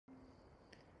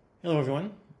Hello,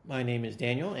 everyone. My name is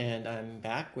Daniel, and I'm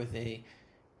back with a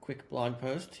quick blog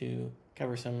post to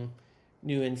cover some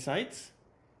new insights.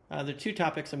 The two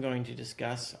topics I'm going to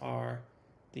discuss are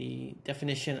the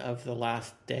definition of the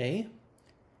last day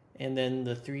and then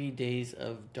the 3 days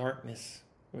of darkness,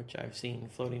 which I've seen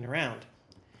floating around.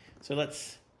 So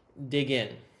let's dig in.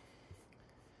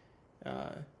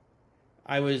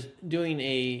 I was doing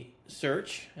a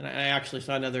search, and I actually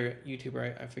saw another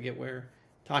YouTuber, I forget where,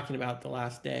 talking about the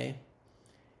last day.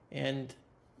 And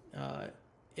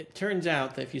it turns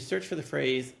out that if you search for the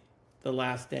phrase the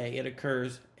last day, it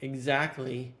occurs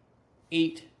exactly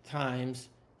 8 times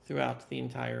throughout the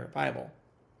entire Bible.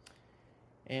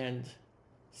 And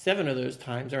 7 of those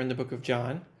times are in the book of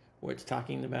John, where it's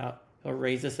talking about he'll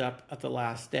raise us up at the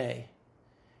last day.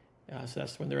 So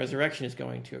that's when the resurrection is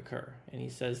going to occur. And he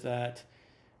says that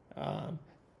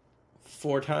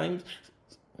 4 times.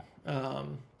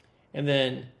 And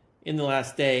then in the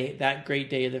last day, that great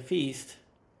day of the feast,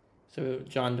 so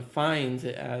John defines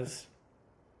it as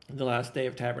the last day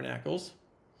of tabernacles.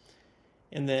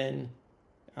 And then,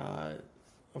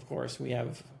 of course, we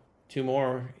have 2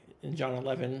 more in John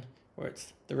 11, where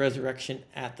it's the resurrection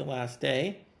at the last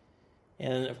day.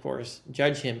 And, of course,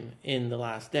 judge him in the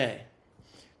last day.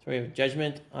 So we have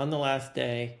judgment on the last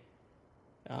day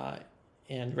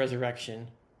and resurrection.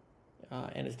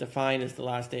 And it's defined as the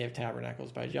last day of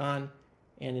tabernacles by John.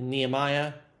 And in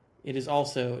Nehemiah, it is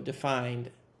also defined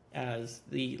as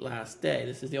the last day.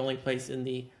 This is the only place in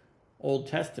the Old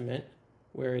Testament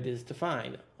where it is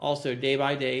defined. Also, day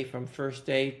by day, from first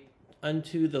day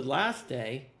unto the last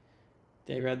day,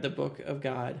 they read the book of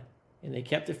God, and they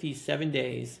kept the feast 7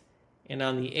 days. And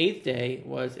on the 8th day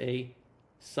was a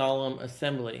solemn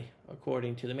assembly,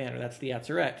 according to the manner. That's the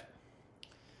Atzeret.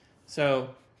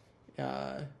 So,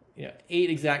 8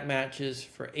 exact matches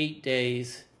for 8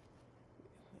 days.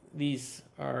 These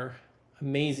are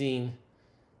amazing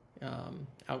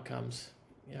outcomes.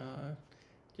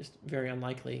 Just very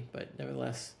unlikely, but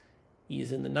nevertheless, he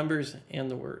is in the numbers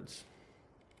and the words.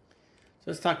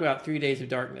 So let's talk about 3 days of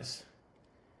darkness.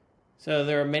 So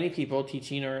there are many people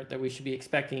teaching that we should be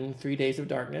expecting 3 days of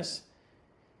darkness.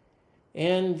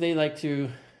 And they like to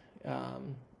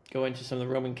go into some of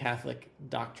the Roman Catholic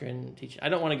doctrine teaching. I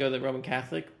don't want to go to the Roman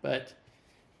Catholic, but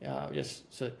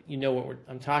just so you know what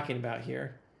I'm talking about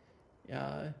here.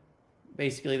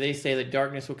 Basically, they say that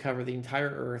darkness will cover the entire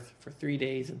earth for 3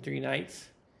 days and 3 nights.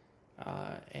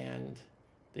 And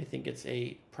they think it's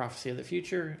a prophecy of the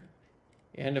future.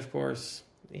 And, of course,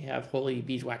 they have holy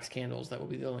beeswax candles that will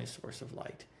be the only source of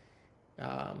light.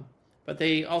 But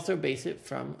they also base it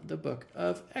from the book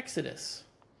of Exodus.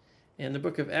 In the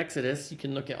book of Exodus, you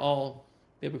can look at all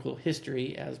biblical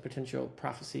history as potential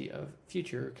prophecy of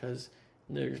future because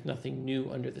there's nothing new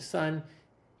under the sun.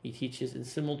 He teaches in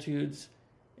similitudes.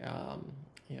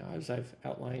 As I've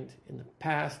outlined in the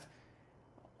past,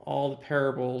 all the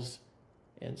parables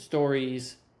and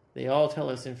stories, they all tell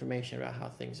us information about how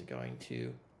things are going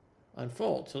to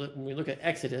unfold. So that when we look at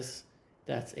Exodus,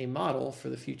 that's a model for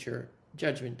the future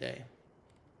judgment day.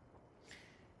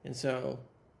 And so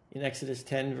in Exodus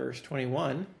 10, verse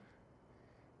 21,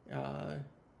 the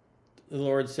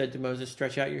Lord said to Moses,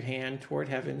 "Stretch out your hand toward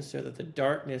heaven so that the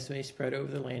darkness may spread over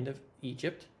the land of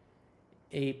Egypt,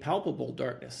 a palpable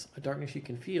darkness, a darkness you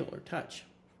can feel or touch."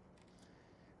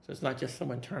 So it's not just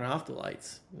someone turn off the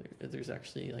lights. There's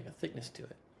actually like a thickness to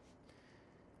it.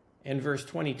 And verse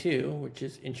 22, which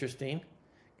is interesting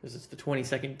because it's the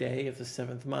 22nd day of the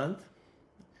 7th month.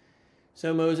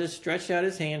 So Moses stretched out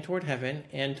his hand toward heaven,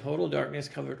 and total darkness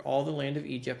covered all the land of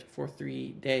Egypt for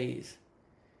 3 days.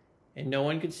 And no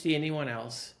one could see anyone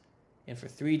else. And for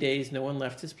 3 days no one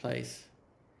left his place.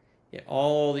 Yet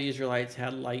all the Israelites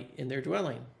had light in their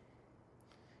dwelling.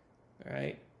 All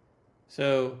right?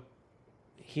 So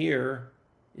here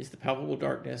is the palpable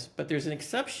darkness, but there's an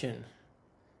exception.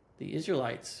 The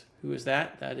Israelites. Who is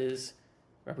that? That is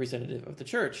representative of the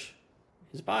church,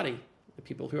 his body, the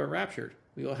people who are raptured.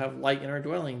 We will have light in our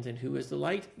dwellings. And who is the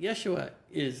light? Yeshua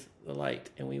is the light,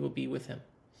 and we will be with him.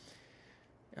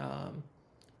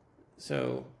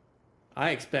 So I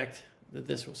expect that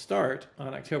this will start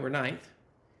on October 9th,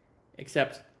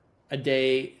 except a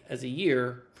day as a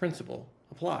year principle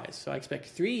applies. So I expect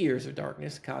 3 years of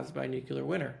darkness caused by nuclear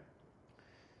winter.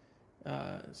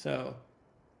 So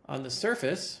on the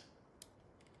surface,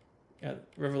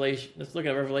 Revelation. Let's look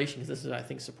at Revelation because this is, I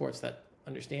think, supports that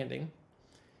understanding.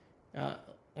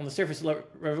 On the surface,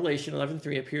 Revelation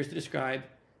 11:3 appears to describe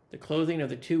the clothing of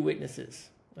the 2 witnesses,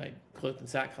 right, clothed in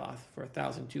sackcloth for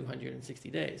 1,260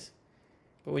 days.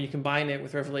 But when you combine it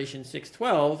with Revelation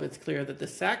 6:12, it's clear that the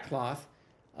sackcloth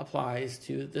applies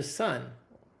to the sun,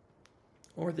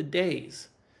 or the days,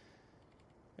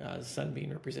 the sun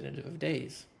being representative of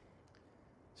days.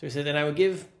 So he said, "Then I will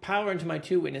give power unto my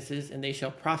two witnesses, and they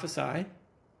shall prophesy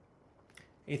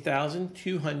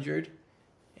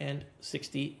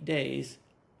 1,260 days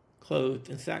clothed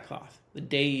in sackcloth." The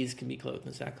days can be clothed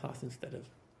in sackcloth instead of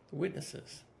the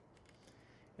witnesses.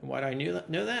 And why do I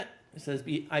know that? It says,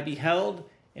 "I beheld,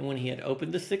 and when he had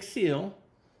opened the sixth seal,"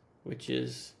 which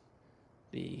is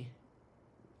the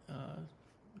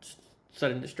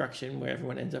sudden destruction where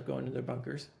everyone ends up going to their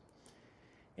bunkers,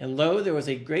 "and lo, there was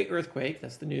a great earthquake,"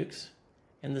 that's the nukes,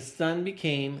 "and the sun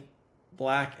became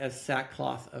black as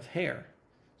sackcloth of hair."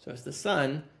 So it's the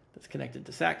sun that's connected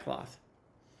to sackcloth.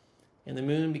 "And the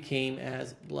moon became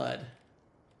as blood."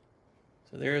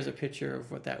 So there is a picture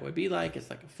of what that would be like. It's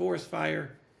like a forest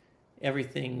fire.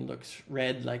 Everything looks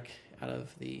red, like out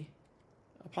of the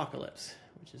apocalypse,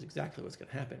 which is exactly what's going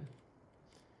to happen.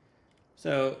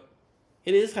 So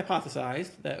it is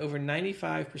hypothesized that over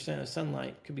 95% of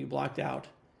sunlight could be blocked out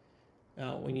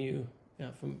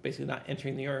from basically not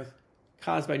entering the Earth,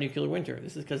 caused by nuclear winter.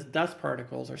 This is because dust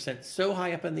particles are sent so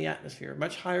high up in the atmosphere,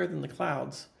 much higher than the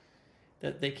clouds,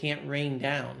 that they can't rain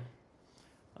down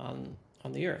on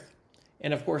the Earth.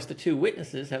 And of course, the two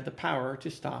witnesses have the power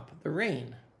to stop the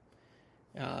rain.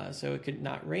 So it could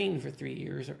not rain for 3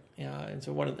 years, and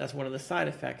so that's one of the side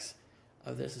effects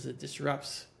of this, is it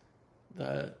disrupts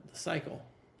the cycle.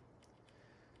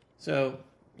 So,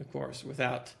 of course,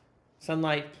 without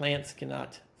sunlight, plants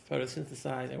cannot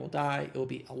photosynthesize and will die. It will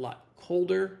be a lot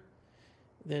colder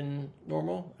than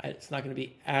normal. It's not going to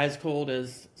be as cold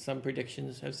as some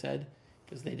predictions have said,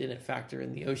 because they didn't factor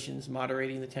in the oceans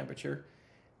moderating the temperature.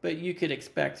 But you could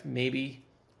expect maybe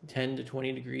 10 to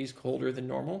 20 degrees colder than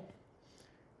normal,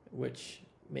 which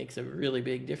makes a really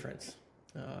big difference.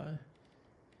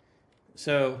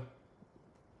 So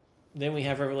then we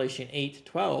have Revelation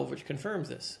 8:12, which confirms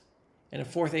this. "And a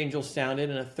fourth angel sounded,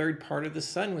 and a third part of the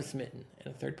sun was smitten,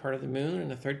 and a third part of the moon, and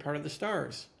a third part of the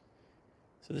stars."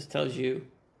 So this tells you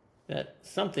that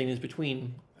something is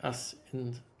between us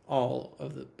and all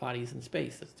of the bodies in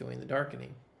space that's doing the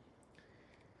darkening.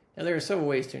 Now, there are several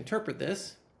ways to interpret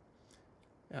this.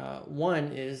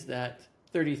 One is that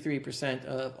 33%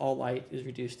 of all light is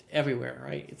reduced everywhere,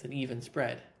 right? It's an even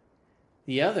spread.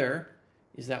 The other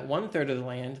is that 1/3 of the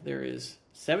land, there is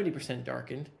 70%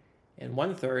 darkened, and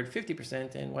 1/3,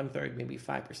 50%, and 1/3, maybe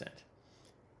 5%.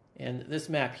 And this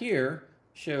map here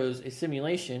shows a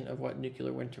simulation of what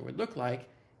nuclear winter would look like,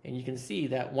 and you can see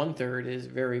that 1/3 is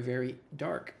very, very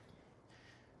dark.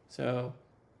 So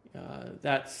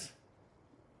that's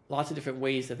lots of different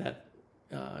ways that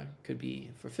could be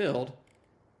fulfilled.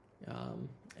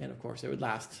 And of course, it would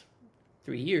last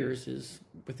 3 years, is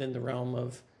within the realm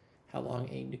of how long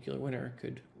a nuclear winter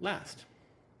could last.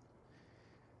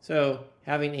 So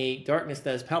having a darkness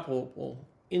that is palpable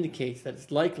indicates that it's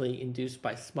likely induced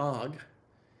by smog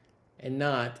and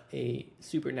not a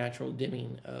supernatural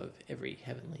dimming of every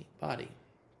heavenly body.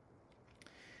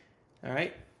 All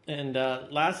right, and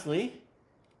lastly,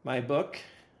 my book.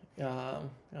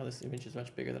 This image is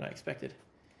much bigger than I expected.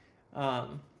 My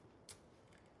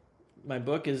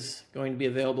book is going to be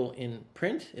available in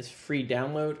print. It's free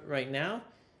download right now.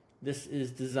 This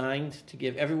is designed to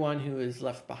give everyone who is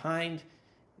left behind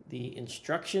the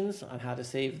instructions on how to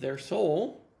save their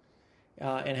soul,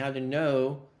 and how to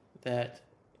know that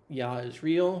Yah is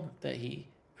real, that he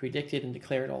predicted and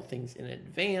declared all things in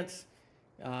advance.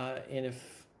 And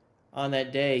if on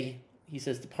that day he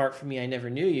says, "Depart from me, I never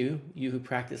knew you, you who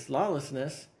practice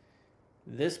lawlessness,"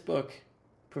 this book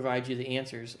provides you the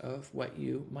answers of what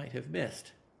you might have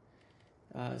missed,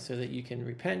 so that you can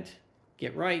repent,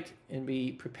 get right, and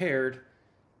be prepared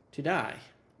to die.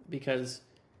 Because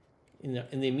in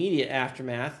the immediate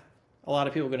aftermath, a lot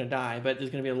of people are going to die, but there's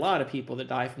going to be a lot of people that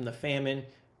die from the famine,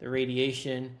 the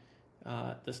radiation,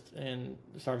 and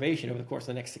the starvation over the course of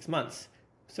the next 6 months.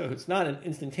 So it's not an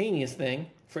instantaneous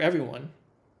thing for everyone.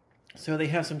 So they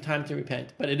have some time to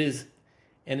repent, but it is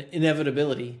an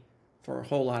inevitability for a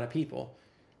whole lot of people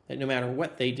that no matter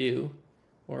what they do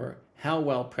or how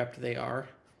well prepped they are,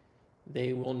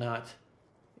 they will not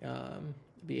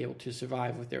be able to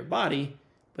survive with their body,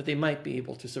 but they might be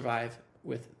able to survive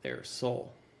with their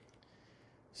soul.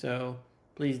 So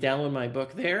please download my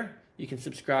book there. You can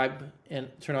subscribe and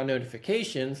turn on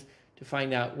notifications to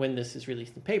find out when this is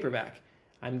released in paperback.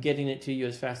 I'm getting it to you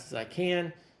as fast as I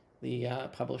can. The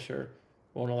publisher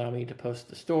won't allow me to post to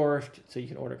the store so you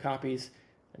can order copies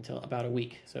until about a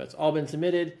week. So it's all been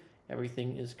submitted.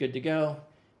 Everything is good to go.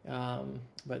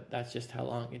 But that's just how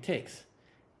long it takes.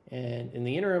 And in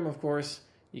the interim, of course,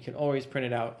 you can always print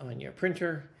it out on your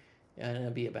printer and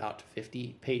it'll be about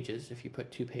 50 pages if you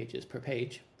put 2 pages per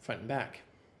page, front and back.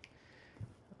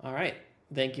 All right.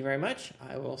 Thank you very much.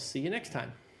 I will see you next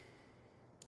time.